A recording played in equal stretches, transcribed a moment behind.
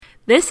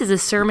This is a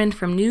sermon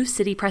from New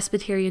City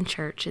Presbyterian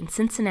Church in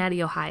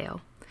Cincinnati,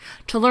 Ohio.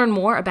 To learn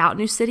more about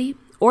New City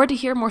or to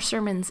hear more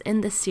sermons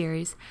in this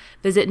series,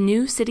 visit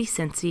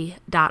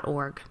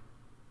newcitycincy.org.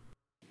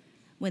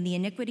 When the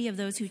iniquity of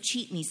those who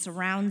cheat me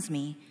surrounds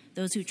me,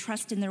 those who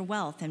trust in their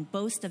wealth and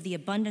boast of the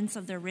abundance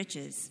of their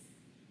riches,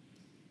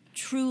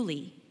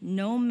 truly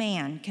no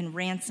man can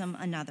ransom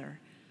another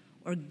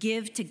or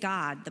give to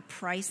God the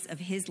price of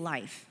his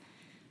life,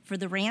 for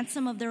the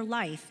ransom of their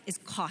life is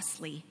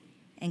costly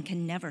and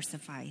can never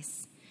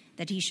suffice,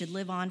 that he should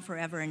live on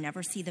forever and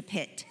never see the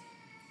pit.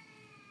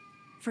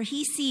 For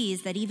he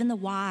sees that even the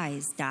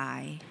wise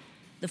die.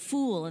 The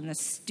fool and the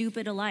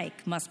stupid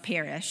alike must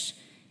perish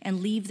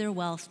and leave their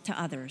wealth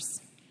to others.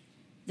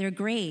 Their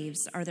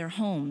graves are their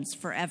homes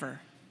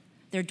forever,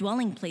 their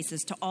dwelling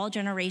places to all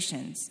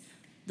generations,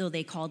 though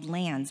they called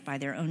lands by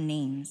their own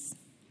names.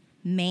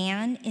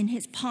 Man in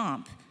his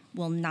pomp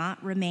will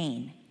not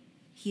remain.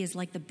 He is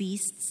like the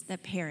beasts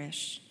that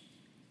perish.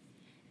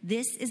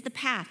 This is the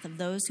path of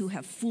those who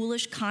have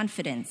foolish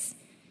confidence,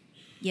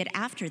 yet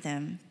after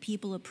them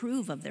people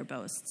approve of their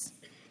boasts.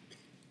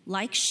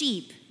 Like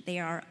sheep, they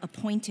are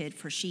appointed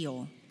for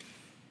Sheol.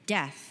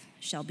 Death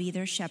shall be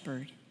their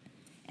shepherd,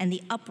 and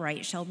the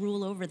upright shall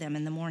rule over them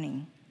in the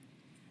morning.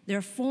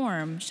 Their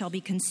form shall be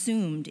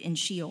consumed in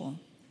Sheol,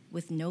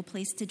 with no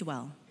place to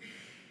dwell.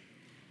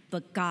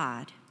 But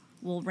God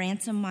will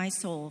ransom my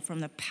soul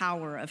from the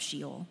power of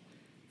Sheol,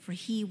 for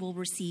he will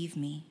receive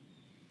me.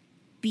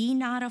 Be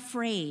not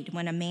afraid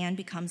when a man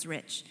becomes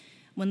rich,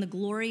 when the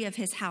glory of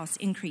his house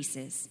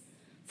increases.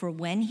 For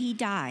when he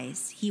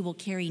dies, he will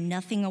carry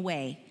nothing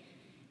away.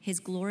 His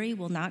glory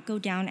will not go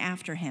down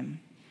after him.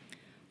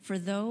 For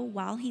though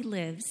while he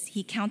lives,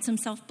 he counts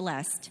himself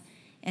blessed,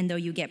 and though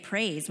you get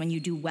praise when you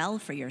do well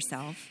for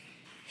yourself,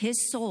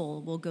 his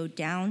soul will go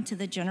down to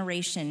the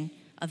generation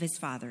of his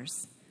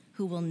fathers,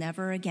 who will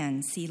never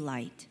again see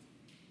light.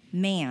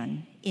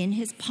 Man, in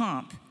his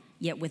pomp,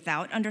 yet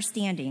without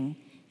understanding,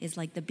 is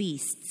like the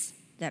beasts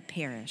that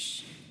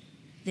perish.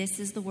 This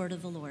is the word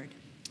of the Lord.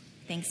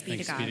 Thanks be to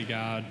God. Thanks be to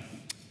God.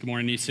 Good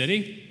morning, New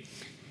City.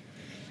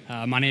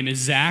 My name is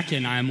Zach,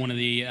 and I'm one of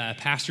the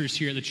pastors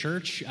here at the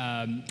church.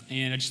 And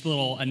just a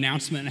little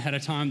announcement ahead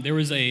of time. There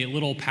was a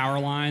little power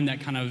line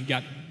that kind of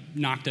got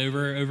knocked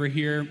over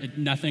here.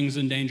 Nothing's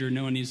in danger.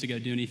 No one needs to go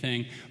do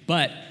anything.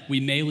 But we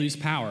may lose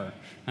power.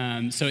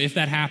 So if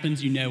that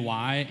happens, you know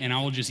why. And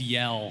I will just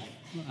yell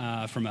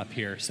from up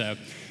here.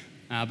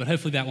 But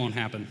hopefully that won't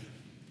happen.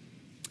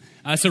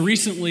 So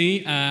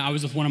recently, I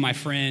was with one of my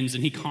friends,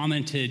 and he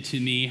commented to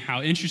me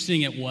how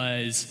interesting it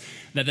was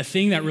that the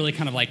thing that really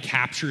kind of like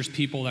captures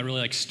people, that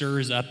really like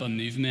stirs up a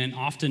movement,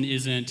 often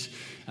isn't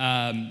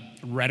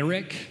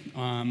rhetoric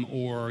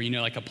or,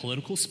 like a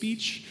political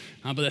speech.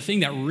 But the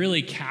thing that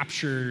really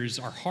captures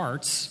our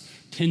hearts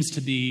tends to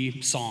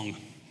be song,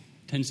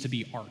 tends to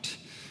be art.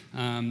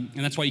 And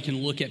that's why you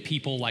can look at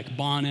people like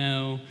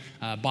Bono,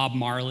 Bob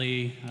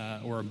Marley,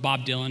 or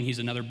Bob Dylan, he's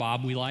another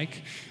Bob we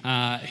like,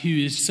 who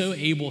is so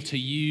able to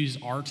use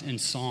art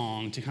and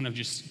song to kind of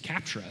just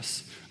capture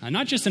us.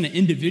 Not just in an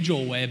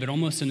individual way, but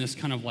almost in this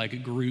kind of like a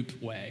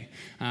group way,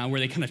 where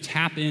they kind of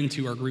tap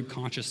into our group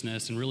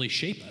consciousness and really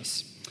shape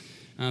us.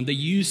 They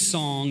use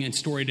song and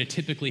story to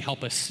typically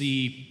help us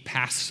see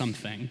past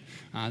something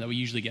that we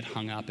usually get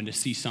hung up, and to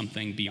see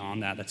something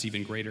beyond that that's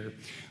even greater.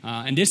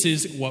 And this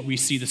is what we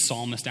see the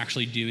psalmist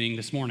actually doing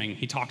this morning.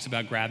 He talks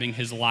about grabbing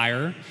his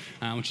lyre,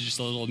 which is just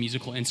a little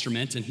musical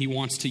instrument, and he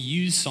wants to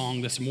use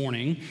song this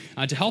morning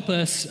to help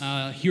us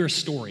hear a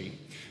story.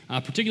 A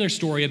particular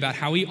story about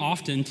how we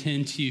often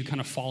tend to kind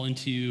of fall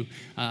into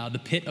the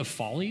pit of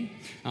folly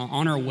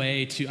on our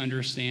way to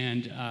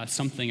understand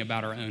something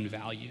about our own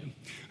value.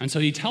 And so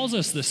he tells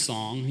us this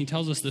song, he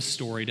tells us this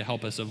story to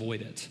help us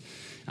avoid it.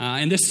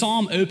 And this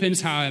psalm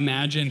opens how I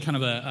imagine kind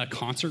of a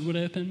concert would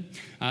open.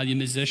 The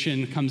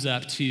musician comes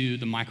up to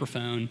the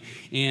microphone,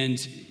 and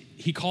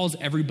he calls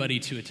everybody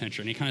to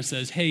attention. He kind of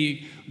says,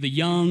 hey, the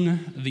young,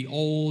 the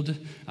old,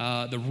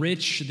 the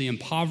rich, the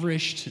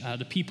impoverished,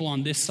 the people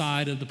on this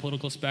side of the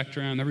political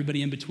spectrum,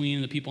 everybody in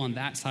between, the people on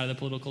that side of the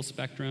political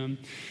spectrum,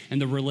 and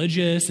the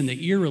religious and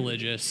the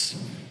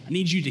irreligious, I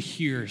need you to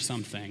hear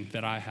something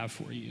that I have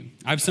for you.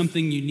 I have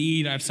something you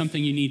need. I have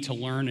something you need to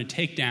learn and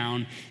take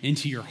down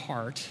into your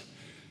heart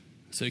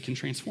so it can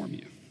transform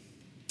you.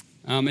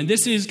 And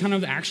this is kind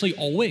of actually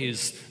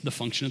always the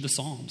function of the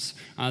Psalms.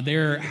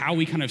 They're how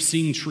we kind of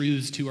sing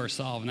truths to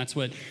ourselves, and that's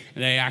what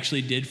they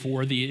actually did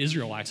for the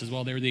Israelites as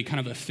well. They were the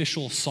kind of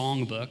official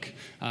songbook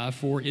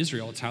for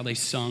Israel. It's how they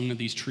sung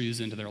these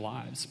truths into their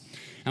lives.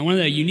 And one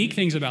of the unique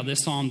things about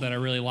this psalm that I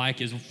really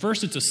like is,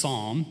 first, it's a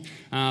psalm,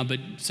 but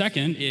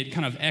second, it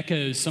kind of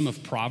echoes some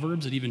of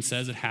Proverbs. It even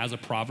says it has a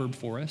proverb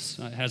for us.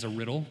 It has a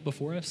riddle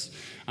before us.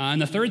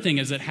 And the third thing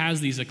is it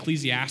has these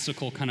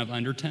ecclesiastical kind of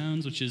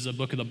undertones, which is a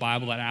book of the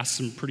Bible that asks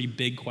some pretty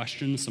big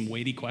questions, some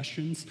weighty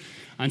questions.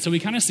 And so we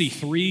kind of see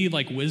three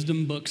like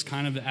wisdom books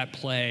kind of at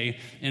play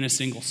in a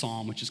single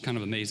psalm, which is kind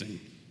of amazing.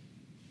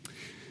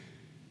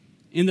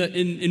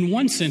 In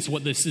one sense,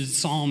 what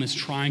psalm is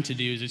trying to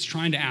do is it's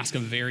trying to ask a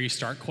very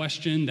stark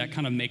question that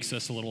kind of makes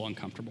us a little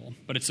uncomfortable.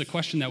 But it's a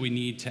question that we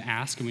need to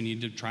ask and we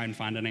need to try and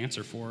find an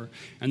answer for.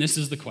 And this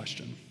is the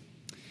question.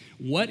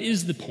 What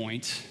is the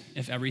point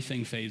if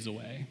everything fades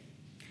away?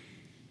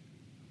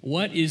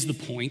 What is the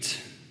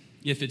point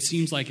if it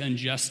seems like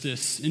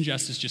injustice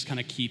just kind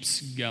of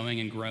keeps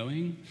going and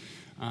growing,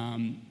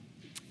 and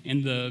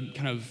the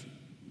kind of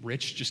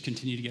rich just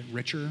continue to get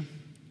richer,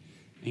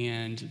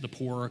 and the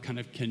poor kind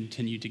of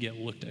continue to get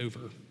looked over?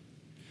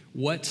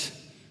 What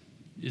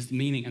is the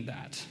meaning of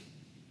that?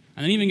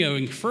 And then even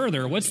going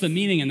further, what's the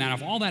meaning in that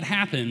if all that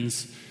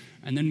happens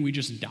and then we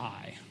just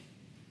die?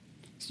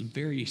 It's a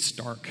very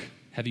stark,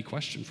 heavy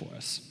question for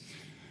us.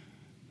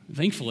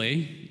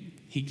 Thankfully,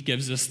 he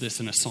gives us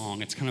this in a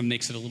song. It kind of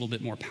makes it a little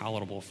bit more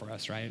palatable for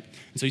us, right?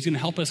 And so he's going to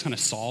help us kind of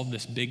solve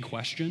this big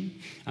question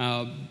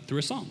through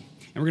a song.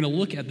 And we're going to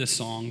look at this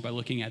song by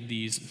looking at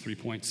these 3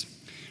 points.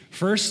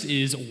 First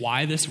is,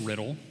 why this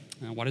riddle?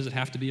 Why does it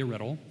have to be a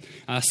riddle?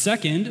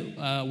 Second,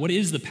 what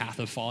is the path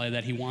of folly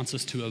that he wants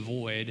us to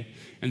avoid?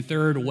 And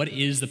third, what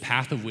is the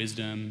path of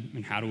wisdom,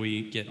 and how do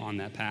we get on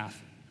that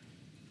path?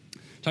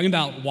 Talking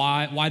about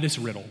why this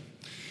riddle.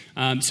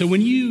 So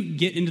when you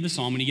get into the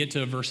psalm, when you get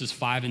to verses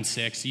 5 and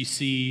 6, you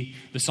see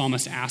the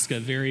psalmist ask a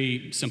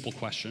very simple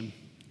question.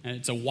 And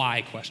it's a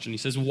why question. He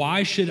says,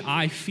 why should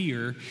I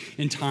fear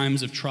in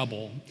times of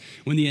trouble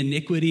when the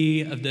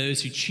iniquity of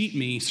those who cheat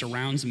me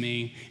surrounds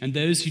me, and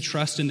those who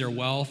trust in their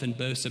wealth and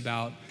boast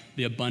about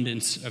the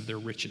abundance of their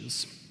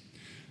riches?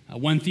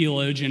 One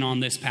theologian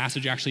on this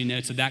passage actually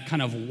notes that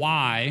kind of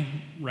why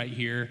right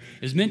here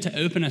is meant to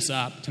open us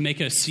up, to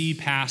make us see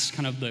past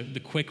kind of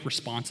the quick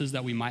responses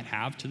that we might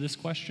have to this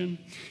question,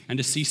 and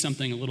to see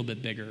something a little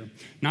bit bigger,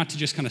 not to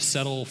just kind of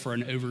settle for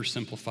an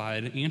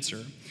oversimplified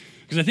answer.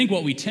 Because I think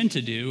what we tend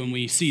to do when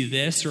we see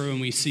this, or when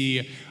we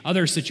see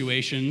other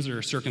situations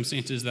or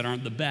circumstances that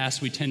aren't the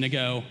best, we tend to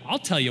go, I'll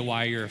tell you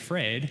why you're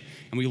afraid.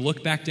 And we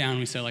look back down and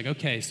we say, like,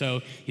 okay,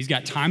 so he's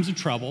got times of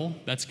trouble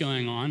that's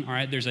going on. All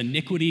right, there's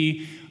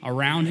iniquity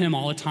around him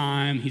all the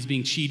time. He's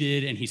being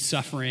cheated and he's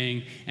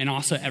suffering. And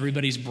also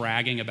everybody's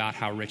bragging about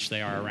how rich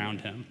they are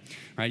around him.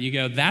 Right? You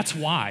go, that's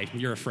why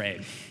you're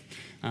afraid.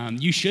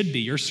 You should be.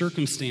 Your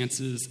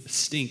circumstances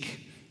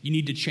stink. You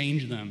need to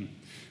change them.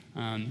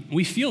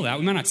 We feel that.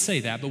 We might not say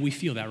that, but we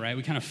feel that, right?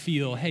 We kind of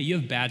feel, hey, you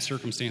have bad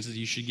circumstances.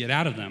 You should get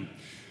out of them.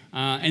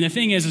 And the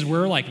thing is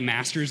we're like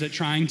masters at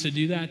trying to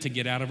do that, to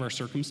get out of our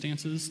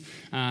circumstances.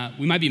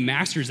 We might be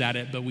masters at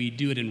it, but we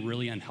do it in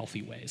really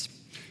unhealthy ways.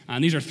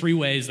 And these are 3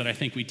 ways that I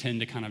think we tend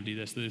to kind of do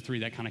this. The 3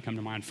 that kind of come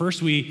to mind.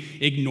 First, we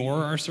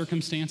ignore our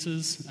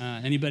circumstances.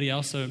 Anybody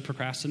else a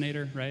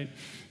procrastinator, right?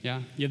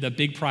 Yeah, you have that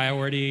big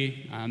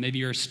priority. Maybe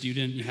you're a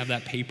student. You have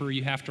that paper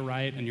you have to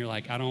write, and you're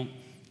like,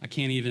 I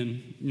can't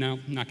even, no,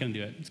 I'm not going to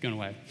do it. It's going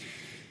away.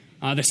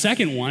 The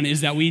second one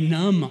is that we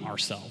numb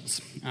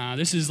ourselves.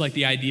 This is like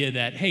the idea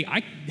that, hey, I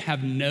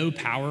have no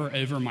power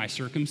over my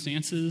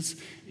circumstances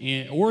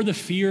or the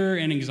fear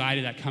and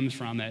anxiety that comes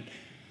from it.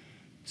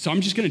 So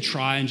I'm just going to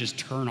try and just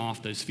turn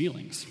off those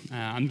feelings.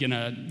 I'm going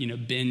to,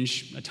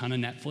 binge a ton of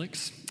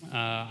Netflix.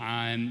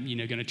 I'm,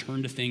 going to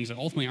turn to things that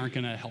ultimately aren't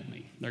going to help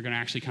me. They're going to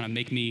actually kind of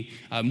make me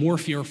more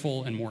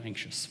fearful and more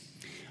anxious.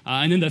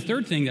 And then the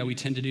third thing that we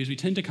tend to do is we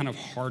tend to kind of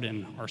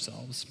harden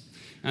ourselves.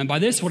 And by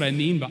this, what I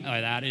mean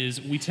by that is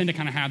we tend to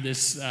kind of have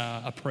this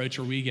approach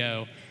where we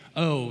go,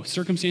 oh,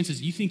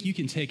 circumstances, you think you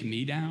can take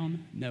me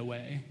down? No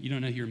way. You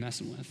don't know who you're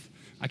messing with.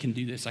 I can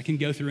do this. I can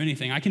go through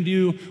anything. I can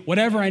do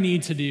whatever I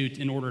need to do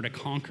in order to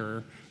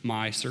conquer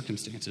my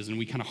circumstances. And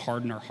we kind of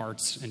harden our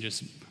hearts and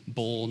just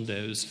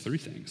bulldoze through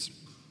things.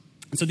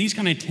 And so these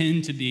kind of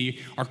tend to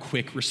be our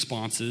quick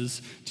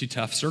responses to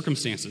tough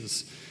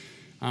circumstances.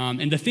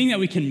 And the thing that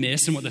we can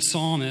miss, and what the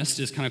psalmist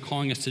is kind of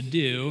calling us to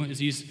do, is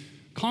he's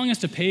calling us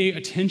to pay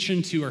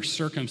attention to our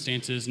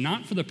circumstances,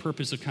 not for the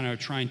purpose of kind of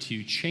trying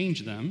to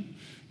change them.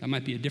 That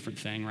might be a different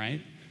thing,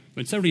 right?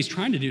 But instead what he's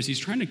trying to do is he's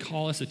trying to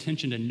call us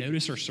attention to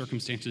notice our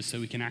circumstances so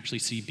we can actually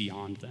see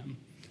beyond them.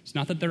 It's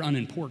not that they're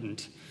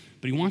unimportant,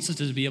 but he wants us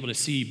to be able to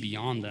see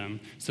beyond them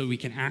so we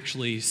can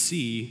actually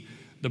see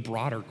the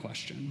broader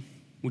question,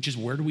 which is,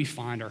 where do we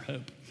find our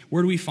hope?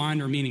 Where do we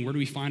find our meaning? Where do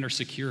we find our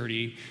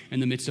security in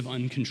the midst of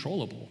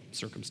uncontrollable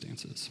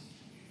circumstances?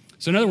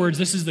 So in other words,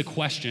 this is the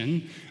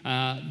question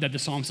that the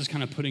psalmist is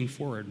kind of putting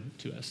forward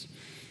to us.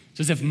 It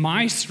says, if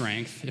my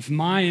strength, if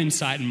my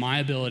insight and my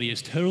ability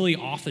is totally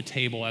off the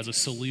table as a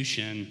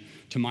solution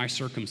to my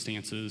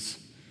circumstances,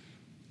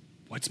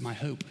 what's my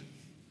hope?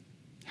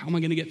 How am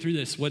I going to get through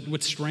this?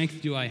 What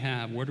strength do I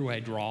have? Where do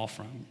I draw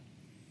from?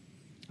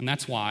 And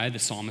that's why the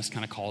psalmist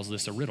kind of calls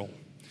this a riddle.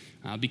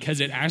 Because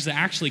it is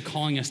actually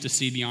calling us to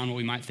see beyond what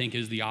we might think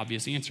is the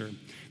obvious answer.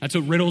 That's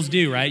what riddles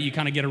do, right? You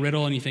kind of get a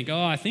riddle and you think,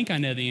 oh, I think I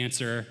know the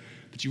answer,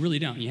 but you really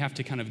don't. You have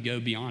to kind of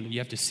go beyond it. You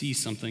have to see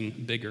something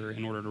bigger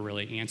in order to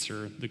really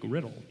answer the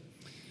riddle.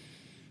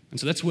 And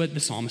so that's what the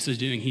psalmist is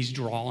doing. He's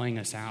drawing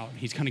us out.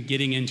 He's kind of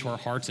getting into our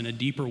hearts in a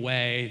deeper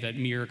way that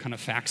mere kind of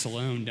facts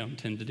alone don't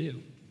tend to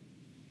do.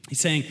 He's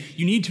saying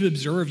you need to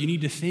observe, you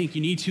need to think,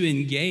 you need to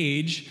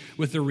engage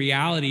with the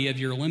reality of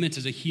your limits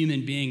as a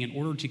human being in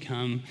order to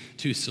come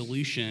to a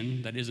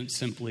solution that isn't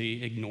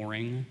simply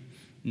ignoring,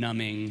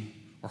 numbing,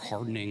 or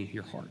hardening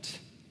your heart.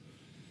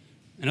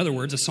 In other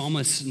words, a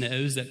psalmist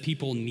knows that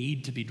people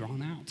need to be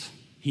drawn out.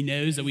 He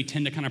knows that we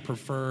tend to kind of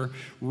prefer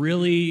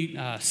really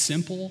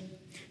simple,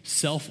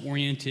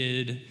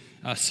 self-oriented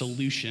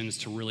solutions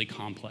to really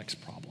complex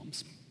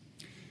problems.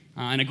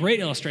 And a great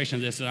illustration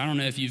of this is, I don't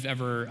know if you've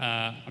ever,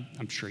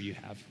 I'm sure you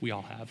have, we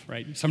all have,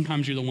 right?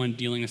 Sometimes you're the one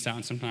dealing this out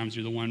and sometimes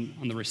you're the one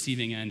on the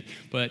receiving end.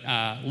 But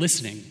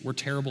listening, we're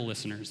terrible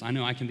listeners. I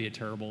know I can be a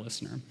terrible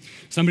listener.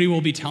 Somebody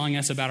will be telling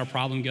us about a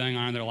problem going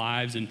on in their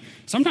lives, and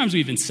sometimes we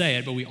even say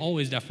it, but we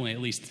always definitely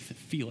at least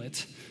feel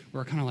it.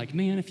 We're kind of like,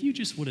 man, if you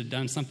just would have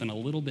done something a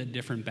little bit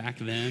different back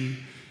then,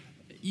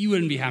 you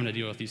wouldn't be having to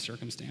deal with these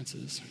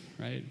circumstances,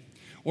 right?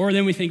 Or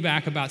then we think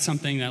back about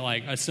something that,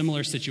 like a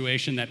similar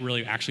situation that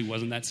really actually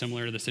wasn't that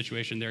similar to the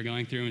situation they're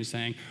going through, and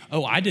saying,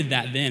 oh, I did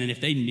that then, and if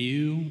they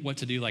knew what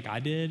to do like I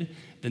did,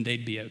 then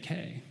they'd be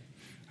okay.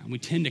 And we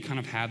tend to kind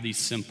of have these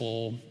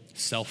simple,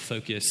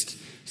 self-focused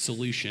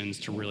solutions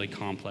to really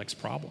complex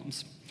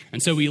problems.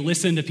 And so we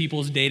listen to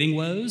people's dating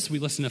woes, we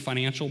listen to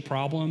financial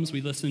problems,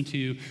 we listen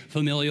to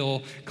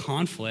familial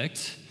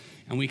conflict,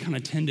 and we kind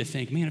of tend to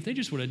think, man, if they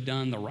just would have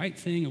done the right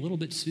thing a little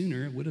bit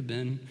sooner, it would have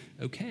been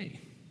okay.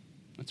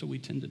 That's what we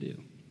tend to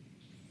do.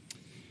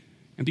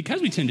 And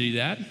because we tend to do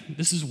that,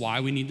 this is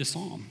why we need the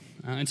psalm.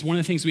 It's one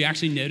of the things we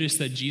actually notice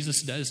that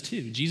Jesus does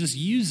too. Jesus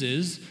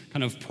uses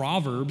kind of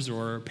proverbs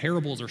or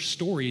parables or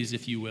stories,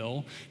 if you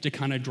will, to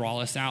kind of draw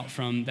us out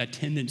from that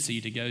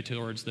tendency to go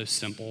towards those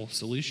simple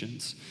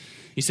solutions.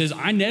 He says,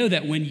 I know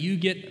that when you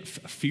get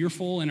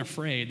fearful and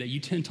afraid, that you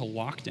tend to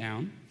lock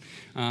down,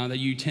 that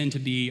you tend to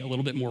be a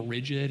little bit more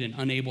rigid and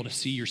unable to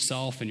see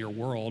yourself and your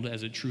world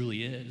as it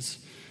truly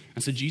is.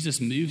 And so Jesus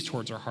moves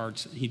towards our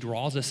hearts. He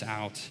draws us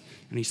out,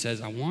 and he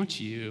says, I want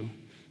you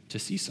to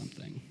see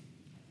something.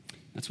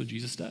 That's what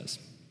Jesus does.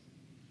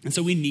 And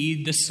so we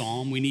need this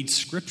psalm. We need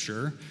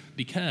scripture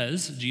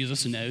because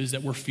Jesus knows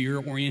that we're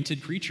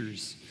fear-oriented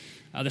creatures.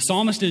 The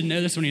psalmist didn't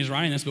know this when he was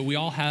writing this, but we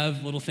all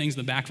have little things in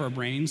the back of our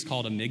brains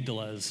called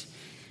amygdalas.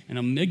 And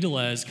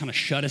amygdalas kind of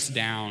shut us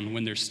down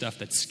when there's stuff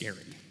that's scary.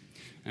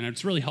 And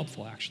it's really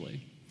helpful,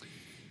 actually.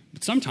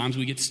 But sometimes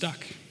we get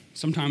stuck.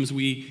 Sometimes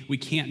we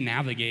can't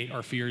navigate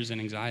our fears and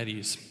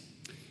anxieties.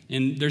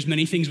 And there's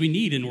many things we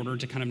need in order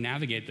to kind of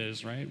navigate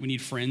those, right? We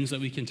need friends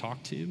that we can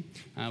talk to.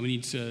 We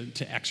need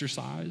to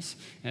exercise.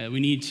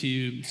 We need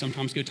to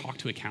sometimes go talk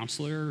to a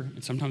counselor.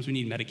 And sometimes we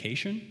need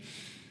medication.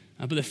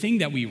 But the thing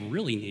that we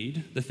really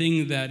need, the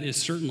thing that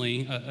is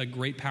certainly a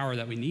great power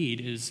that we need,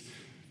 is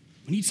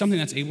we need something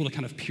that's able to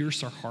kind of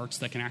pierce our hearts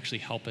that can actually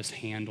help us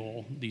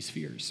handle these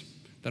fears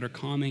that are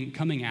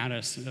coming at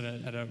us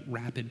at a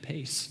rapid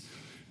pace.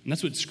 And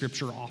that's what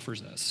Scripture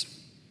offers us.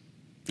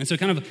 And so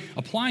kind of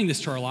applying this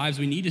to our lives,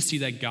 we need to see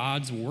that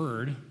God's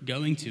word,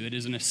 going to it,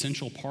 is an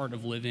essential part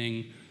of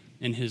living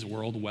in his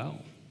world well.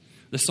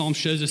 The psalm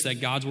shows us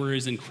that God's word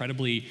is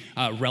incredibly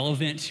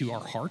relevant to our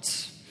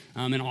hearts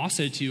and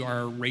also to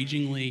our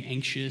ragingly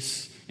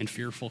anxious and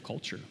fearful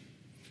culture.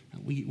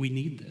 We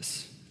need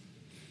this.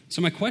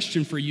 So my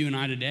question for you and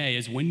I today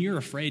is, when you're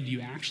afraid, do you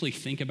actually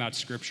think about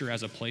Scripture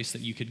as a place that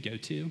you could go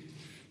to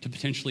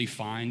potentially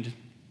find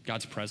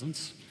God's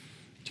presence?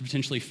 To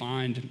potentially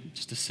find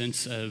just a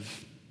sense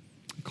of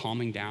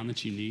calming down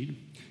that you need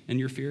in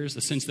your fears,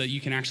 the sense that you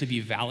can actually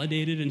be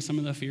validated in some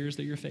of the fears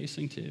that you're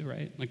facing too,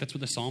 right? Like that's what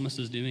the psalmist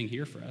is doing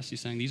here for us.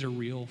 He's saying these are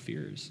real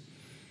fears.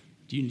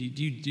 Do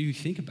you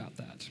think about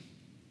that?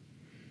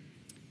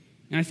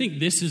 And I think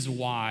this is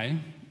why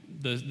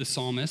the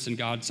psalmist and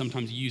God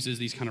sometimes uses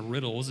these kind of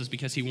riddles, is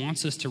because he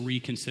wants us to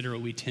reconsider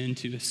what we tend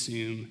to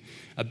assume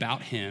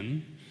about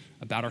him,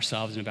 about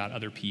ourselves, and about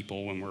other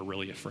people when we're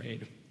really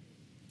afraid.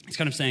 He's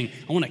kind of saying,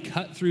 I want to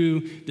cut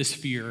through this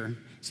fear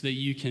so that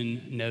you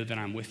can know that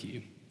I'm with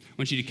you.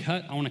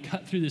 I want to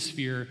cut through this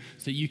fear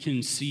so that you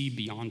can see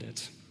beyond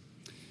it.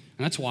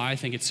 And that's why I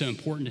think it's so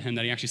important to him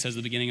that he actually says at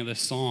the beginning of this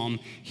psalm,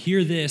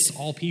 hear this,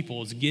 all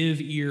peoples,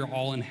 give ear,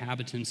 all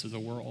inhabitants of the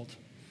world.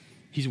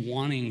 He's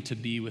wanting to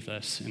be with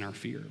us in our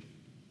fear.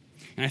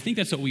 And I think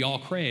that's what we all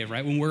crave,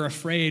 right? When we're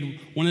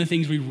afraid, one of the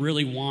things we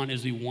really want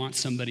is we want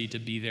somebody to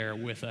be there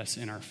with us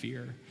in our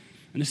fear.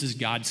 And this is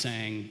God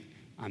saying,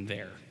 I'm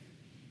there.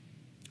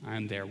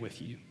 I'm there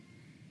with you.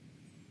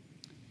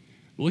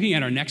 Looking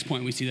at our next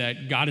point, we see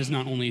that God is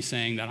not only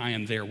saying that I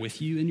am there with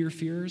you in your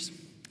fears,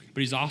 but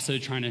he's also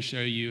trying to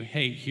show you,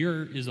 hey,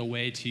 here is a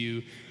way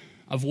to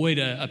avoid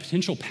a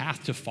potential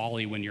path to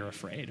folly when you're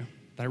afraid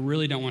that I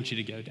really don't want you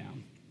to go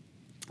down.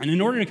 And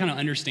in order to kind of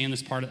understand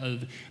this part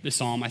of the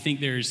psalm, I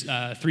think there's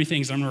three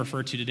things I'm going to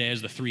refer to today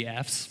as the three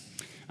F's.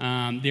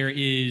 There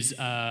is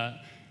the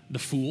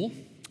fool,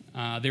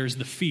 there's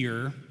the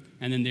fear,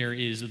 and then there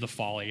is the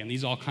folly. And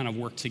these all kind of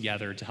work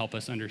together to help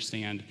us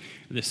understand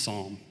this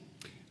psalm.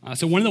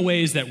 So one of the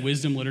ways that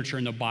wisdom literature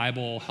in the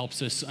Bible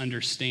helps us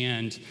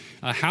understand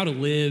how to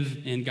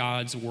live in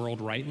God's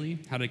world rightly,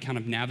 how to kind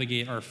of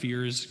navigate our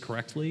fears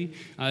correctly,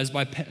 is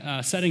by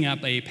setting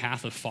up a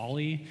path of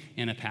folly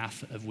and a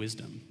path of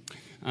wisdom.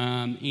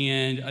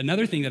 And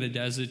another thing that it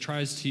does, it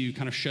tries to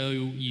kind of show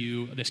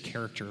you this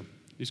character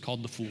who's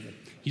called the fool.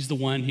 He's the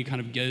one who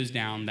kind of goes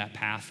down that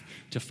path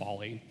to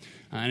folly.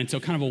 And it's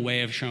kind of a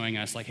way of showing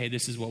us, like, hey,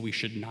 this is what we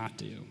should not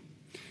do.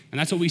 And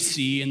that's what we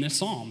see in this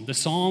psalm. The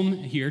psalm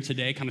here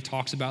today kind of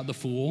talks about the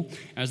fool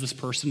as this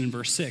person in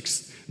verse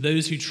 6,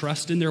 those who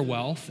trust in their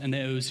wealth and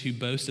those who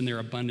boast in their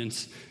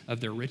abundance of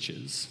their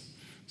riches.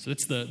 So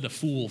that's the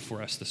fool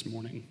for us this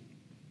morning.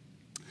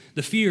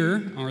 The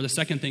fear, or the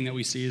second thing that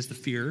we see, is the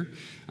fear.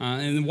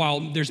 And while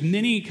there's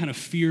many kind of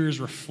fears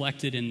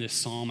reflected in this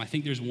psalm, I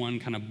think there's one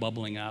kind of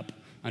bubbling up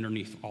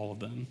underneath all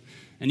of them.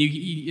 And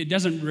it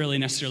doesn't really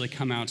necessarily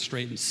come out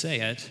straight and say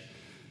it.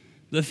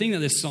 The thing that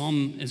this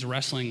psalm is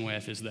wrestling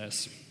with is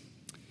this.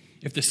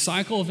 If the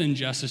cycle of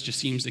injustice just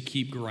seems to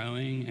keep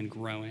growing and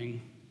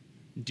growing,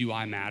 do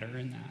I matter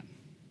in that?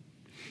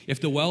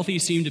 If the wealthy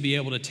seem to be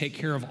able to take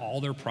care of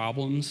all their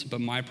problems, but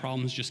my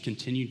problems just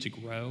continue to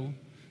grow,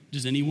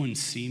 does anyone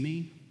see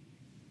me?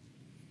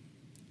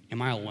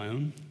 Am I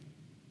alone?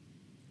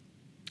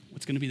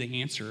 What's going to be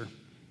the answer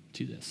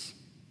to this?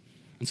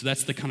 And so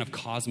that's the kind of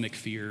cosmic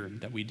fear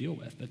that we deal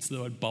with. That's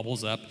what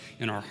bubbles up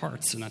in our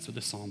hearts, and that's what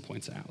the psalm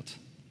points out.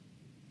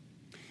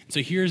 So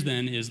here's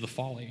then is the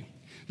folly.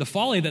 The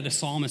folly that the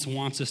psalmist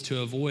wants us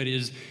to avoid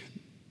is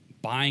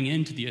buying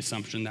into the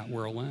assumption that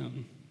we're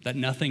alone, that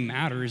nothing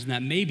matters, and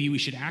that maybe we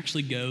should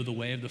actually go the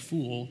way of the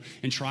fool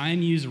and try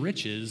and use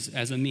riches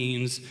as a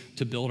means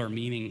to build our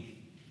meaning,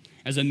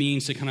 as a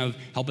means to kind of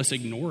help us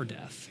ignore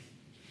death.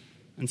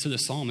 And so the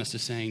psalmist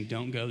is saying,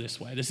 don't go this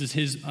way. This is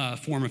his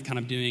form of kind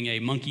of doing a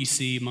monkey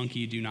see,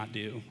 monkey do not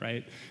do,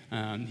 right?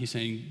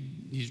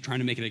 He's trying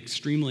to make it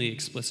extremely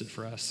explicit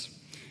for us.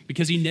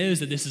 Because he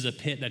knows that this is a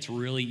pit that's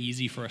really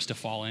easy for us to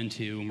fall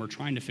into, and we're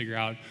trying to figure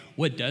out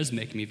what does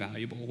make me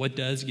valuable, what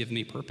does give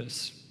me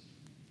purpose.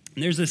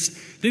 And there's this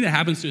thing that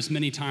happens to us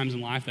many times in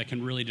life that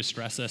can really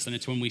distress us, and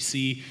it's when we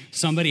see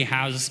somebody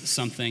has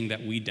something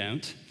that we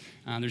don't.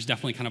 There's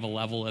definitely kind of a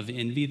level of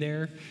envy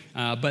there.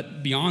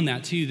 But beyond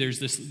that, too, there's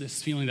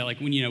this feeling that, like,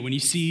 when you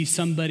see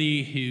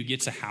somebody who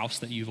gets a house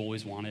that you've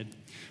always wanted,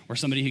 or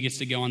somebody who gets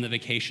to go on the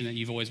vacation that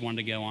you've always wanted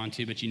to go on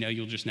to, but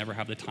you'll just never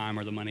have the time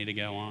or the money to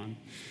go on.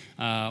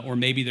 Or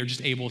maybe they're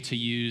just able to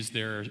use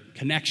their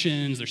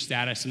connections, their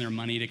status, and their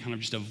money to kind of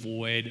just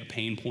avoid a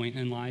pain point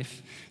in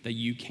life that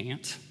you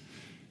can't.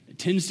 It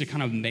tends to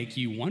kind of make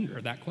you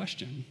wonder that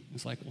question.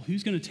 It's like, well,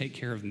 who's going to take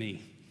care of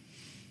me?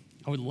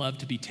 I would love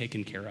to be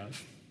taken care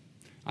of.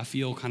 I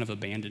feel kind of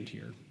abandoned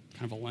here,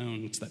 kind of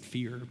alone. It's that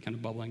fear kind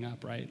of bubbling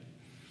up, right?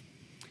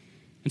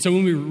 And so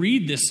when we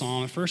read this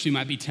psalm, at first we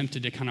might be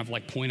tempted to kind of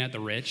like point at the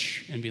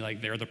rich and be like,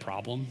 they're the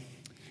problem.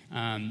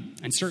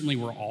 And certainly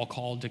we're all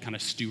called to kind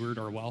of steward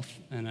our wealth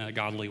in a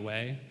godly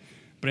way.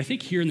 But I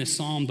think here in this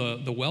psalm,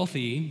 the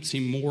wealthy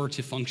seem more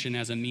to function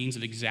as a means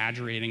of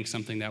exaggerating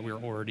something that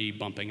we're already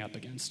bumping up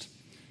against,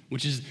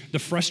 which is the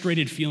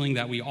frustrated feeling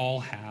that we all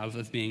have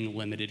of being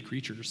limited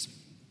creatures.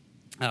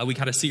 We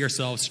kind of see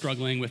ourselves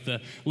struggling with the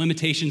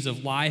limitations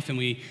of life, and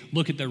we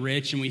look at the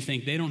rich and we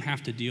think they don't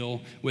have to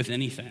deal with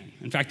anything.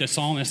 In fact, the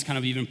psalmist kind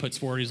of even puts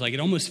forward, he's like, it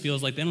almost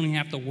feels like they don't even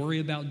have to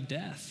worry about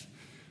death.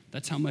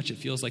 That's how much it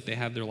feels like they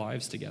have their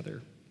lives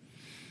together.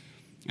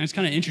 And it's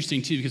kind of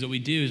interesting, too, because what we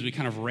do is we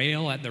kind of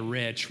rail at the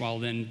rich while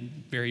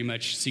then very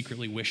much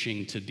secretly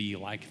wishing to be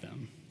like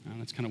them.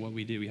 That's kind of what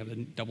we do. We have a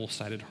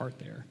double-sided heart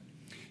there.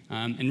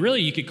 And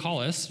really, you could call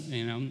us,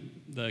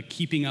 the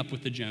keeping up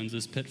with the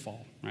Joneses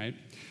pitfall, right?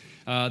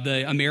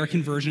 The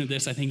American version of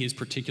this, I think, is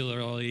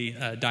particularly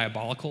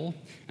diabolical.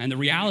 And the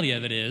reality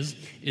of it is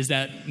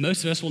that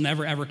most of us will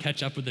never, ever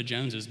catch up with the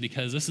Joneses,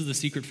 because this is the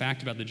secret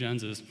fact about the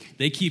Joneses.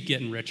 They keep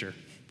getting richer.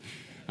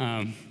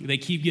 They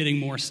keep getting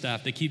more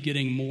stuff. They keep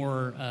getting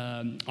more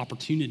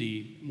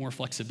opportunity, more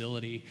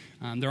flexibility.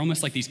 They're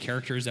almost like these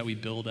characters that we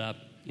build up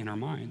in our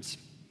minds.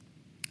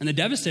 And the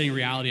devastating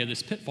reality of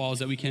this pitfall is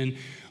that we can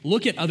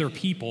look at other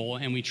people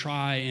and we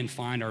try and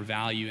find our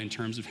value in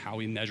terms of how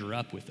we measure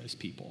up with those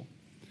people.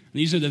 And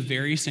these are the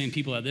very same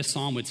people that this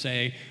psalm would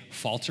say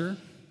falter,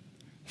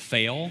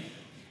 fail,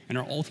 and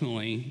are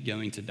ultimately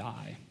going to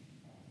die.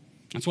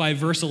 That's why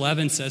verse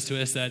 11 says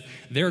to us that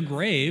their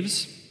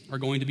graves are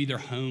going to be their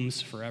homes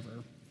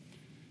forever.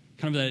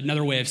 Kind of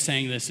another way of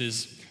saying this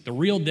is the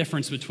real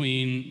difference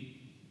between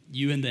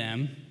you and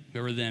them,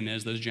 whoever them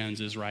is, those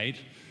Joneses, right,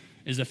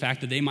 is the fact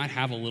that they might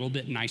have a little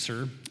bit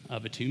nicer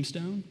of a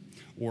tombstone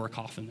or a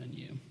coffin than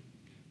you.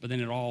 But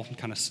then it all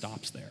kind of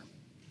stops there.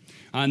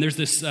 And there's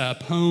this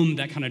poem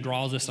that kind of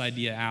draws this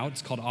idea out.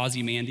 It's called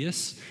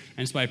Ozymandias,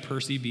 and it's by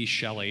Percy B.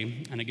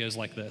 Shelley, and it goes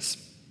like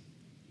this.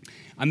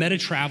 I met a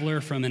traveler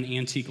from an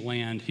antique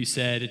land who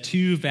said,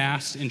 2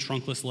 vast and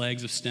trunkless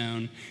legs of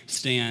stone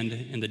stand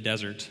in the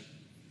desert.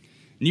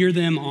 Near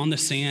them on the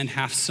sand,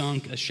 half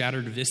sunk, a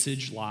shattered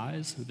visage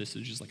lies. A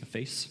visage is like a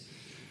face.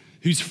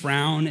 Whose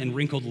frown and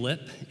wrinkled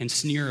lip and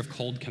sneer of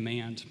cold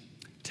command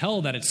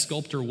Tell that its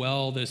sculptor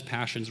well those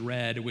passions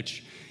read,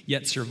 which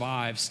yet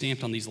survive,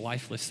 stamped on these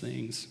lifeless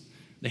things.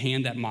 The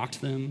hand that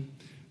mocked them,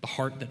 the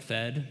heart that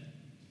fed.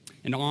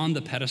 And on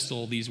the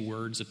pedestal these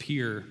words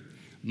appear.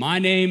 My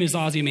name is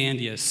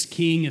Ozymandias,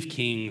 King of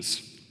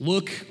Kings.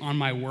 Look on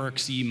my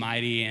works, ye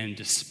mighty, and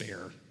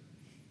despair.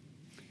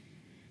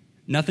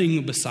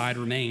 Nothing beside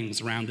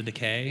remains around the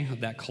decay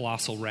of that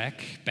colossal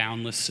wreck,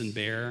 boundless and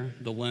bare.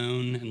 The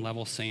lone and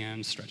level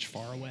sands stretch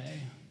far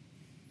away.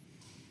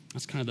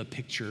 That's kind of the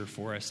picture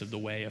for us of the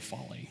way of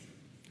folly.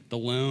 The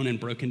lone and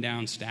broken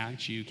down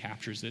statue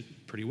captures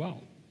it pretty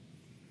well.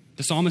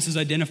 The psalmist is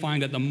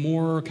identifying that the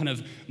more kind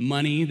of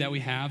money that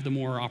we have, the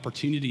more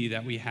opportunity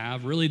that we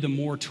have, really the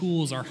more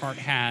tools our heart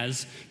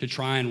has to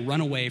try and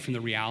run away from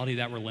the reality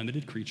that we're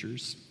limited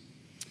creatures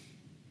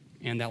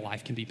and that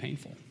life can be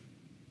painful.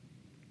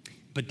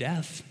 But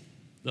death,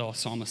 the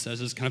psalmist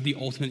says, is kind of the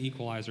ultimate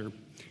equalizer,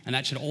 and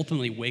that should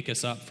ultimately wake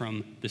us up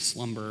from this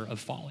slumber of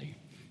folly.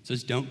 It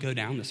says, don't go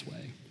down this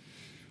way.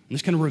 And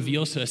this kind of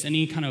reveals to us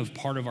any kind of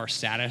part of our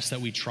status that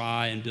we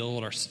try and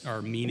build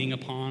our meaning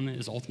upon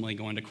is ultimately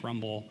going to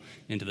crumble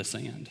into the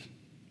sand.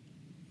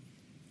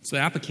 So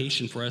the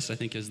application for us, I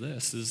think, is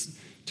this, is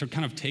to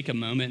kind of take a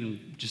moment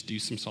and just do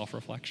some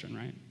self-reflection,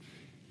 right?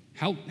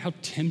 How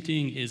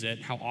tempting is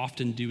it, how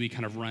often do we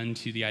kind of run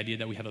to the idea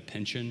that we have a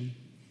pension,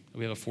 that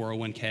we have a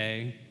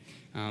 401k,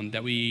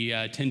 that we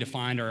tend to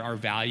find our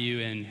value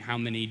in how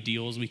many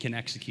deals we can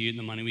execute and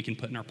the money we can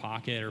put in our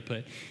pocket or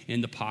put in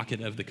the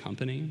pocket of the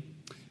company?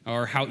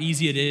 Or how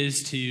easy it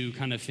is to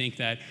kind of think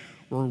that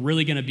we're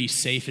really going to be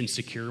safe and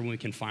secure when we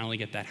can finally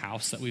get that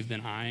house that we've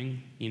been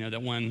eyeing. You know,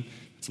 that one,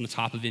 it's on the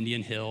top of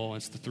Indian Hill,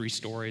 it's the 3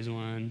 stories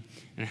one,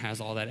 and it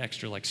has all that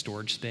extra like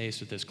storage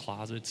space with those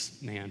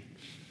closets. Man,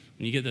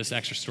 when you get this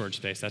extra storage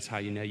space, that's how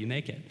you know you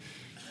make it.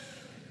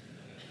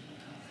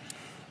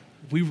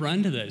 We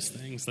run to those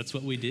things. That's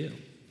what we do.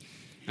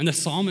 And the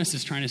psalmist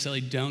is trying to say,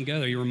 like, don't go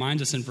there. He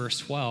reminds us in verse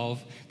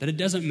 12 that it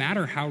doesn't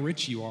matter how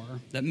rich you are,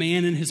 that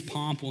man in his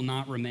pomp will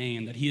not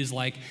remain, that he is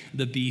like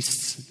the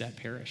beasts that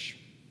perish.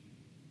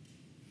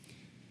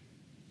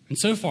 And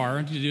so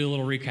far, to do a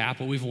little recap,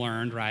 what we've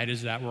learned, right,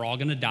 is that we're all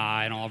going to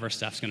die and all of our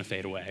stuff's going to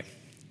fade away.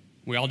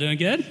 We all doing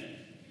good?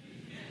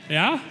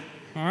 Yeah?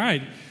 All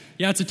right.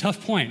 Yeah, it's a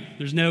tough point.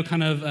 There's no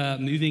kind of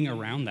moving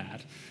around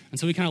that. And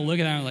so we kind of look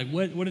at that and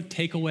like, what a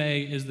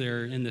takeaway is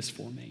there in this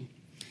for me?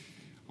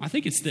 I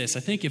think it's this.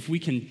 I think if we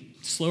can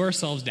slow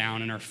ourselves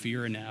down in our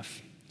fear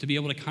enough to be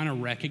able to kind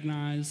of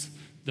recognize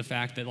the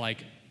fact that,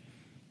 like,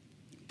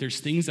 there's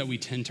things that we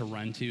tend to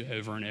run to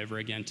over and over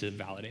again to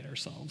validate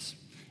ourselves.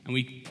 And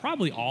we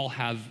probably all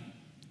have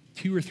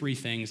 2 or 3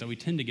 things that we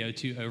tend to go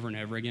to over and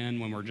over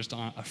again when we're just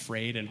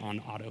afraid and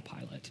on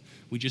autopilot.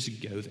 We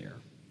just go there.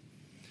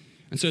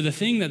 And so the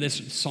thing that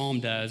this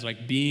psalm does,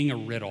 like being a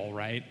riddle,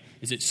 right,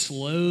 is it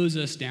slows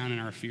us down in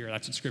our fear.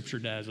 That's what Scripture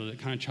does. It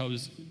kind of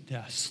chose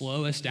to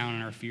slow us down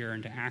in our fear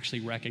and to actually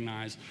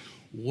recognize,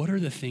 what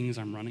are the things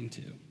I'm running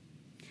to?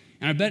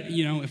 And I bet,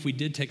 if we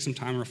did take some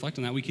time and reflect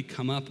on that, we could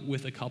come up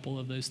with a couple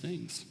of those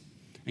things.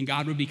 And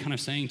God would be kind of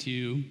saying to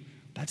you,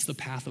 that's the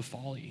path of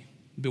folly.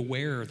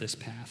 Beware of this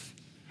path.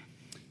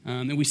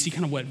 And we see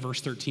kind of what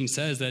verse 13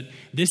 says, that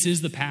this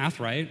is the path,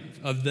 right,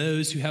 of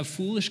those who have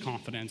foolish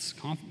confidence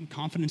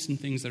in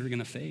things that are going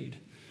to fade.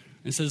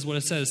 And it says what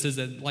it says. It says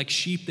that like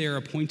sheep they are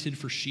appointed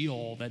for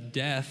Sheol, that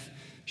death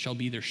shall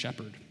be their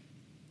shepherd.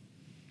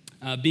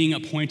 Being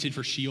appointed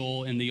for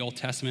Sheol in the Old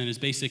Testament is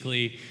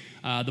basically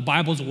the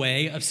Bible's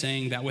way of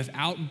saying that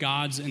without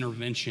God's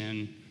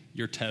intervention,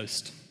 you're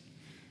toast.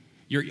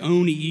 Your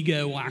own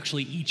ego will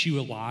actually eat you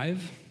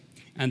alive,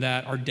 and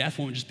that our death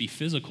won't just be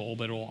physical,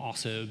 but it will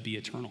also be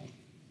eternal.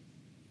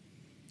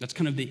 That's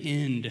kind of the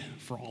end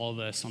for all of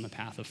us on the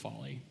path of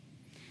folly.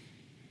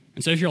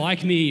 And so if you're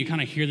like me, you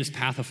kind of hear this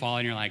path of folly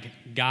and you're like,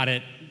 got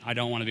it, I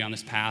don't want to be on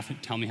this path.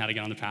 Tell me how to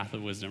get on the path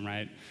of wisdom,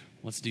 right?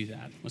 Let's do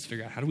that. Let's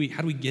figure out how do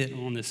we get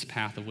on this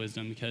path of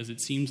wisdom, because it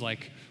seems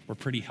like we're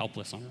pretty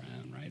helpless on our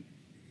own, right?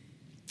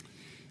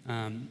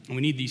 And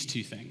we need these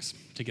 2 things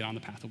to get on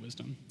the path of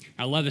wisdom.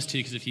 I love this too,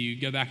 because if you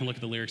go back and look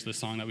at the lyrics of the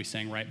song that we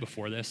sang right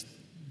before this,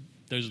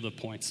 those are the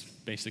points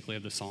basically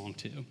of the song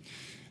too.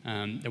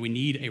 That we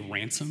need a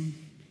ransom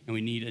and we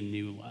need a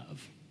new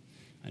love.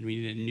 And we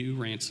need a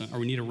new ransom, or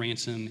we need a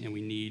ransom and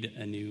we need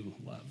a new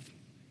love.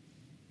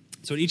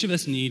 So what each of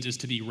us needs is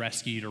to be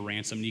rescued or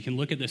ransomed. You can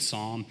look at this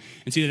psalm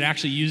and see that it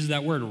actually uses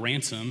that word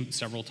ransom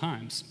several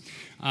times.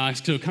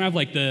 So kind of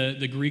like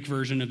the Greek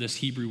version of this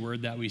Hebrew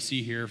word that we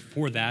see here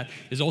for that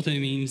is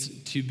ultimately means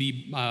to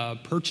be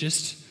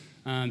purchased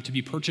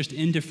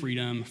into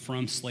freedom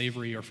from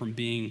slavery or from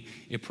being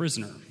a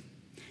prisoner.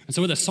 And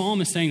so what the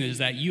psalm is saying is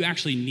that you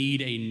actually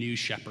need a new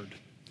shepherd,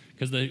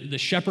 because the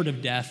shepherd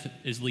of death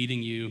is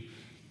leading you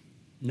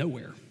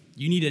nowhere.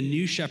 You need a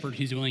new shepherd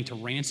who's willing to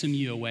ransom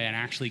you away and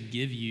actually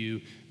give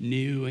you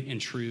new and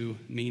true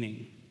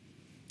meaning.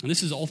 And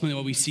this is ultimately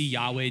what we see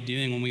Yahweh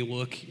doing when we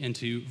look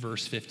into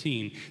verse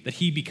 15, that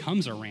he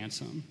becomes our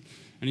ransom.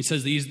 And he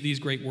says these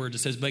great words. It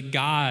says, but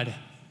God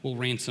will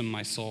ransom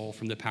my soul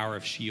from the power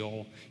of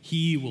Sheol.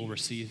 He will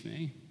receive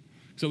me.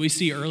 So what we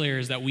see earlier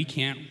is that we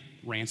can't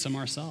ransom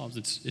ourselves.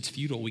 It's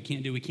futile. We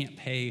can't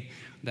pay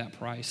that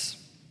price.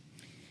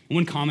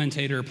 One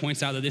commentator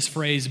points out that this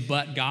phrase,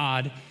 "but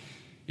God,"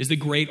 is the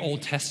great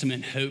Old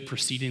Testament hope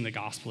preceding the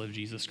gospel of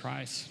Jesus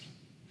Christ.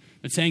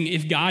 It's saying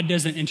if God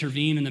doesn't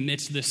intervene in the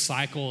midst of this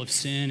cycle of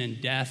sin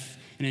and death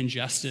and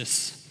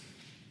injustice,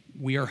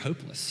 we are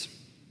hopeless.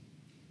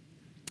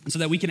 And so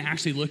that we can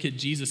actually look at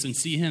Jesus and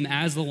see him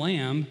as the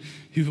Lamb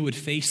who would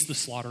face the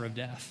slaughter of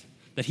death.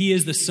 That he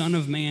is the Son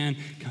of Man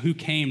who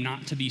came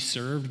not to be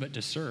served, but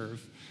to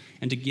serve,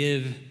 and to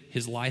give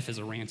his life as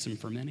a ransom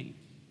for many.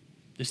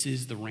 This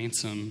is the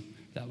ransom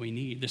that we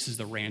need. This is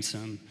the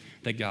ransom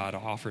that God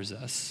offers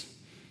us.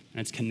 And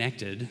it's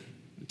connected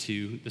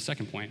to the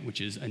second point,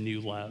 which is a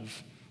new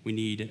love. We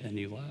need a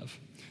new love.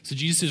 So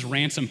Jesus'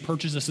 ransom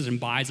purchases us and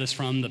buys us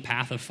from the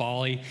path of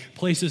folly,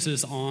 places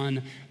us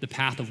on the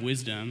path of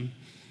wisdom.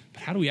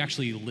 But how do we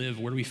actually live?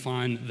 Where do we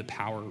find the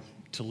power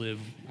to live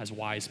as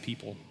wise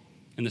people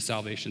in the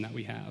salvation that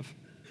we have?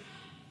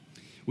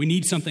 We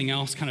need something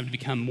else kind of to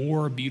become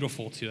more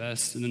beautiful to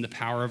us than the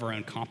power of our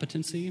own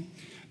competency,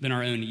 than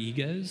our own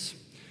egos.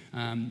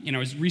 I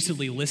was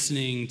recently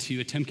listening to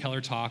a Tim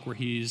Keller talk where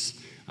he's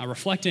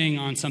reflecting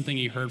on something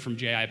he heard from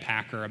J.I.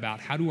 Packer about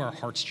how do our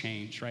hearts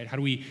change, right? How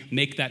do we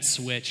make that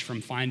switch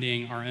from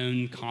finding our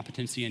own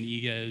competency and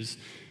egos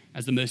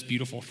as the most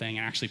beautiful thing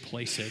and actually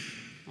place it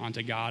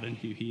onto God and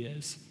who he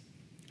is?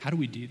 How do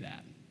we do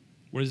that?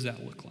 What does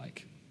that look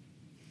like?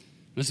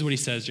 This is what he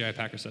says, J.I.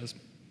 Packer says.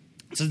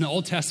 It says, in the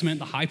Old Testament,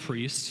 the high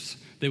priests,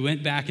 they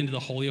went back into the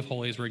Holy of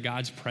Holies where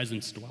God's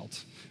presence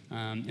dwelt.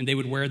 And they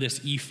would wear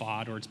this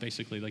ephod, or it's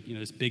basically like,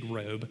 this big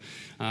robe,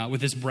 with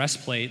this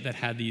breastplate that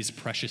had these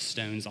precious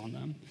stones on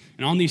them.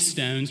 And on these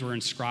stones were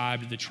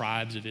inscribed the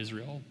tribes of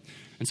Israel.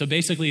 And so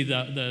basically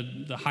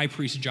the high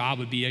priest's job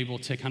would be able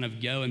to kind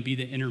of go and be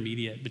the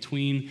intermediate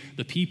between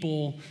the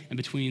people and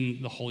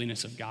between the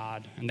holiness of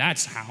God. And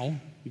that's how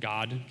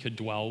God could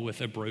dwell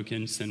with a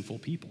broken, sinful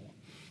people.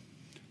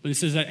 But it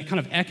says that kind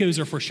of echoes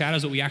or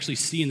foreshadows what we actually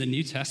see in the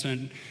New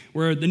Testament,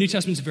 where the New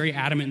Testament is very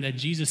adamant that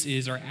Jesus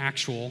is our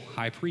actual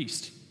high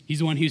priest. He's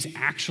the one who's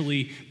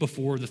actually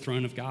before the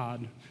throne of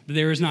God.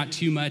 There is not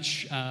too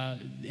much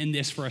in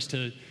this for us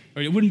to,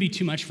 or it wouldn't be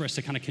too much for us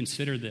to kind of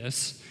consider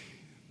this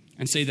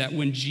and say that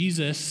when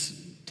Jesus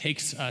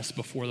takes us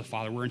before the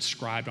Father, we're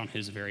inscribed on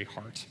his very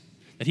heart.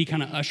 That he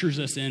kind of ushers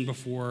us in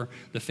before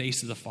the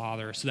face of the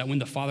Father, so that when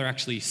the Father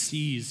actually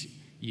sees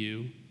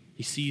you,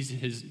 he sees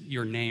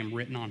your name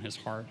written on his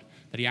heart,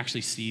 that he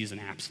actually sees an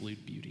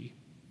absolute beauty.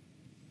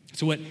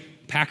 So what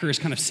Packer is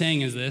kind of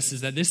saying is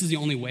that this is the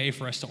only way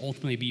for us to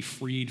ultimately be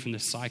freed from the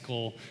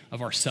cycle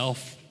of our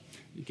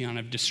kind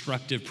of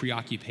destructive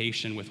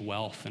preoccupation with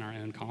wealth and our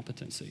own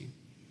competency.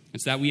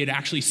 It's that we would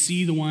actually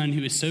see the one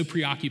who is so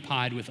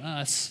preoccupied with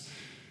us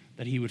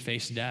that he would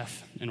face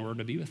death in order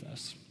to be with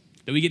us.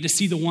 That we get to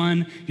see the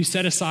one who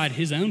set aside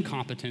his own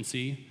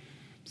competency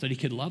so that he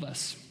could love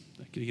us,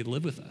 that he could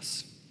live with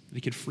us, that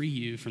he could free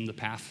you from the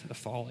path of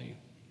folly.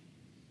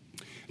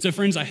 So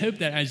friends, I hope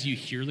that as you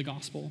hear the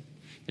gospel,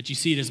 that you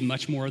see it as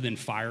much more than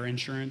fire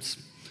insurance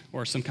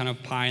or some kind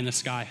of pie in the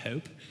sky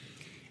hope,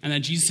 and that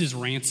Jesus'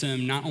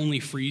 ransom not only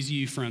frees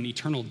you from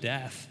eternal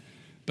death,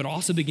 but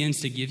also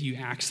begins to give you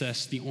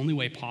access the only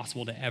way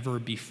possible to ever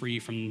be free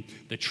from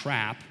the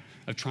trap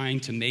of trying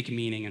to make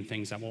meaning in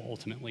things that will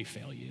ultimately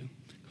fail you,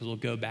 because we'll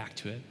go back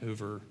to it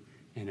over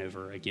and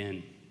over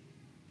again.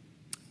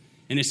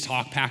 In his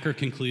talk, Packer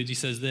concludes, he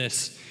says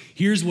this: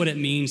 here's what it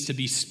means to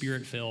be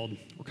spirit-filled,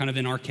 or kind of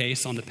in our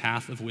case, on the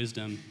path of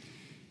wisdom.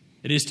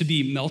 It is to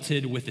be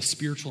melted with the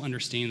spiritual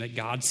understanding that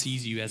God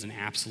sees you as an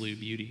absolute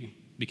beauty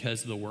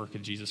because of the work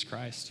of Jesus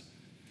Christ.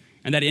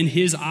 And that in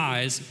his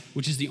eyes,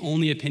 which is the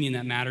only opinion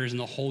that matters in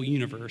the whole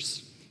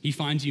universe, he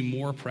finds you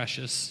more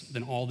precious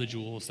than all the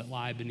jewels that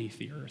lie beneath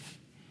the earth.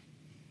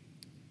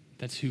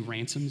 That's who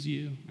ransoms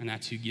you, and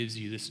that's who gives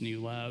you this new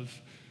love.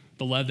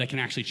 The love that can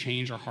actually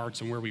change our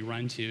hearts and where we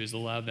run to is the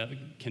love that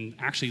can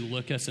actually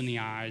look us in the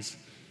eyes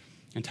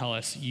and tell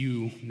us,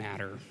 you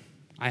matter.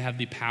 I have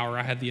the power,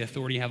 I have the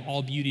authority, I have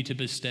all beauty to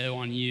bestow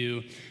on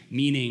you,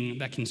 meaning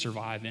that can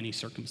survive any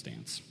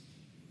circumstance.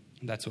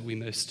 And that's what we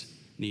most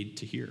need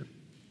to hear.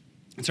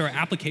 And so our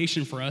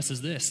application for us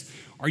is this: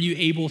 are you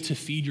able to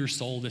feed your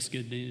soul this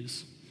good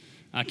news?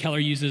 Keller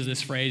uses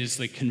this phrase, it's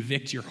like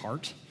convict your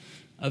heart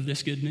of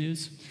this good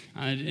news.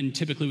 And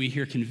typically we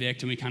hear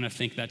convict and we kind of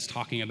think that's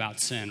talking about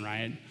sin,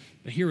 right?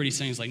 But here what he's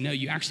saying is like, no,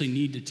 you actually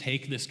need to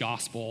take this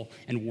gospel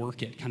and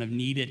work it, kind of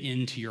knead it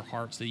into your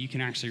heart so that you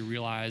can actually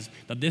realize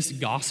that this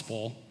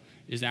gospel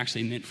is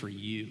actually meant for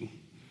you.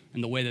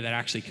 And the way that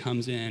actually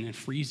comes in and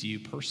frees you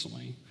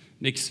personally,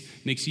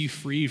 makes you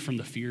free from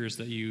the fears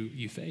that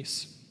you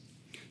face.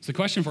 So the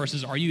question for us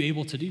is, are you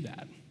able to do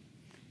that?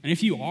 And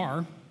if you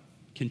are,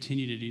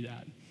 continue to do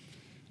that.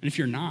 And if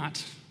you're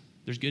not,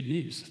 there's good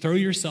news. Throw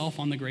yourself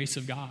on the grace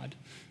of God.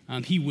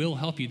 He will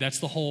help you. That's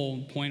the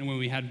whole point when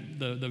we had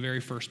the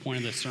very first point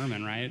of this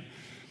sermon, right?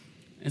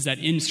 Is that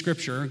in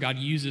Scripture, God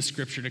uses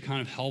Scripture to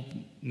kind of help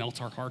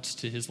melt our hearts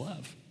to his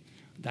love.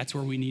 that's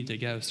where we need to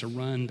go. So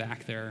run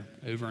back there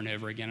over and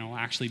over again. It will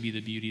actually be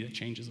the beauty that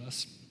changes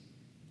us.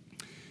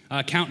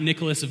 Count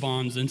Nicholas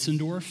von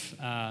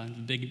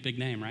Zinzendorf, big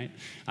name, right?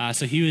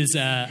 So he was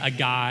a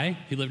guy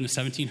who lived in the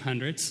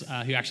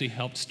 1700s who actually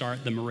helped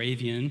start the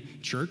Moravian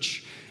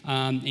church.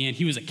 And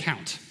he was a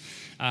count,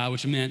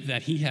 which meant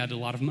that he had a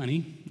lot of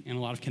money and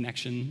a lot of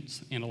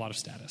connections and a lot of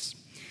status.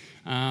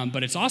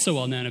 But it's also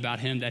well known about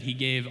him that he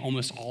gave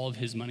almost all of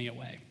his money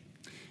away.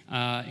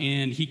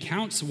 And he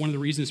counts one of the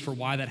reasons for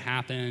why that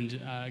happened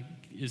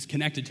is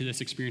connected to this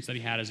experience that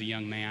he had as a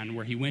young man,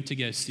 where he went to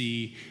go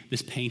see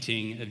this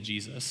painting of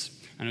Jesus.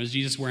 And it was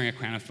Jesus wearing a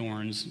crown of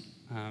thorns.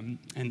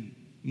 And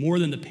more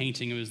than the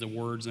painting, it was the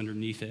words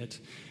underneath it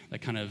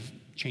that kind of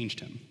changed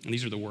him. And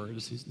these are the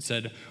words. He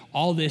said,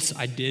 "All this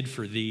I did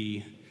for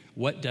thee,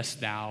 what dost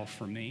thou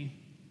for me?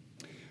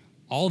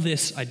 All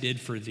this I did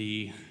for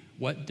thee,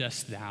 what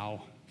dost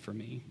thou for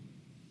me?"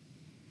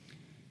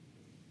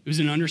 It was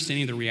an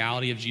understanding of the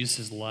reality of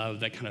Jesus' love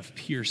that kind of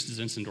pierced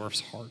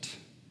Zinzendorf's heart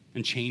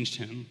and changed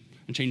him,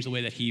 and changed the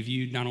way that he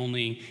viewed not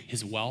only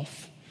his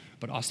wealth,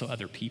 but also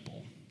other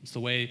people. It's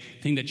the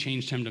thing that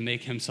changed him to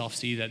make himself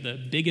see that the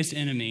biggest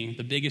enemy,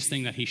 the biggest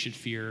thing that he should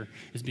fear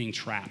is being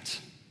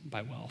trapped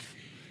by wealth,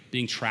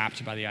 being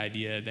trapped by the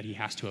idea that he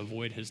has to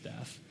avoid his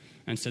death,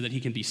 and so that he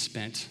can be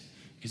spent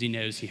because he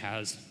knows he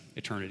has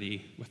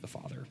eternity with the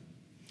Father.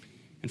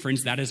 And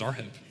friends, that is our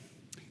hope.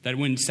 That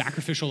when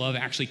sacrificial love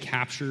actually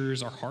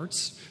captures our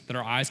hearts, that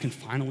our eyes can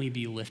finally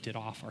be lifted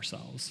off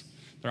ourselves.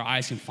 That our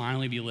eyes can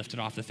finally be lifted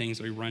off the things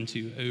that we run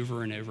to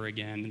over and over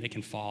again, and they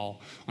can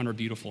fall on our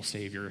beautiful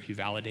Savior who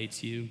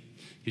validates you,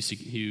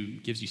 who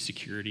gives you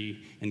security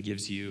and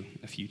gives you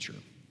a future.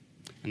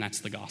 And that's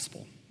the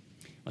gospel.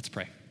 Let's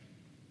pray.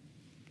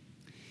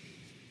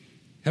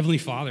 Heavenly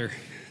Father,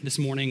 this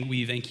morning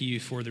we thank you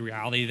for the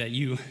reality that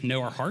you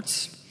know our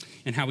hearts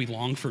and how we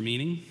long for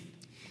meaning.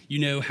 You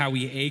know how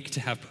we ache to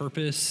have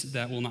purpose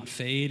that will not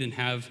fade and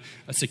have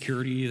a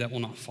security that will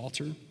not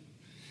falter.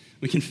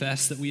 We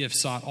confess that we have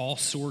sought all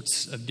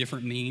sorts of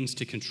different means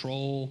to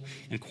control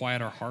and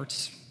quiet our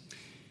hearts.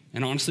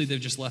 And honestly, they've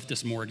just left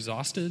us more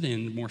exhausted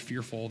and more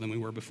fearful than we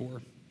were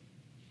before.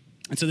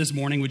 And so this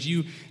morning, would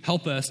you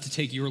help us to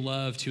take your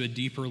love to a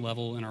deeper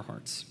level in our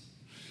hearts?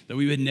 That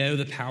we would know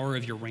the power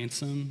of your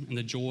ransom and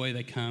the joy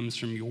that comes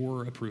from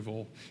your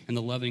approval and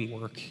the loving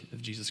work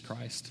of Jesus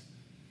Christ.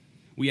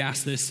 We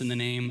ask this in the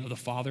name of the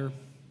Father,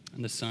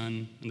 and the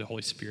Son, and the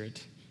Holy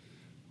Spirit.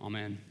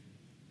 Amen.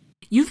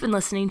 You've been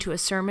listening to a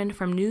sermon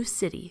from New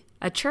City,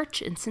 a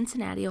church in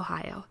Cincinnati,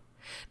 Ohio.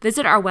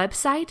 Visit our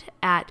website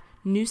at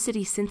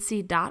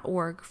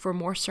newcitycincy.org for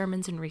more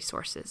sermons and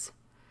resources.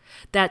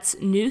 That's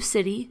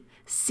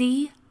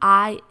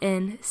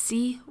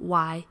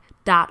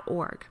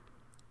newcitycincy.org.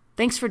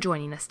 Thanks for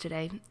joining us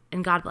today,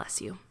 and God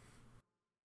bless you.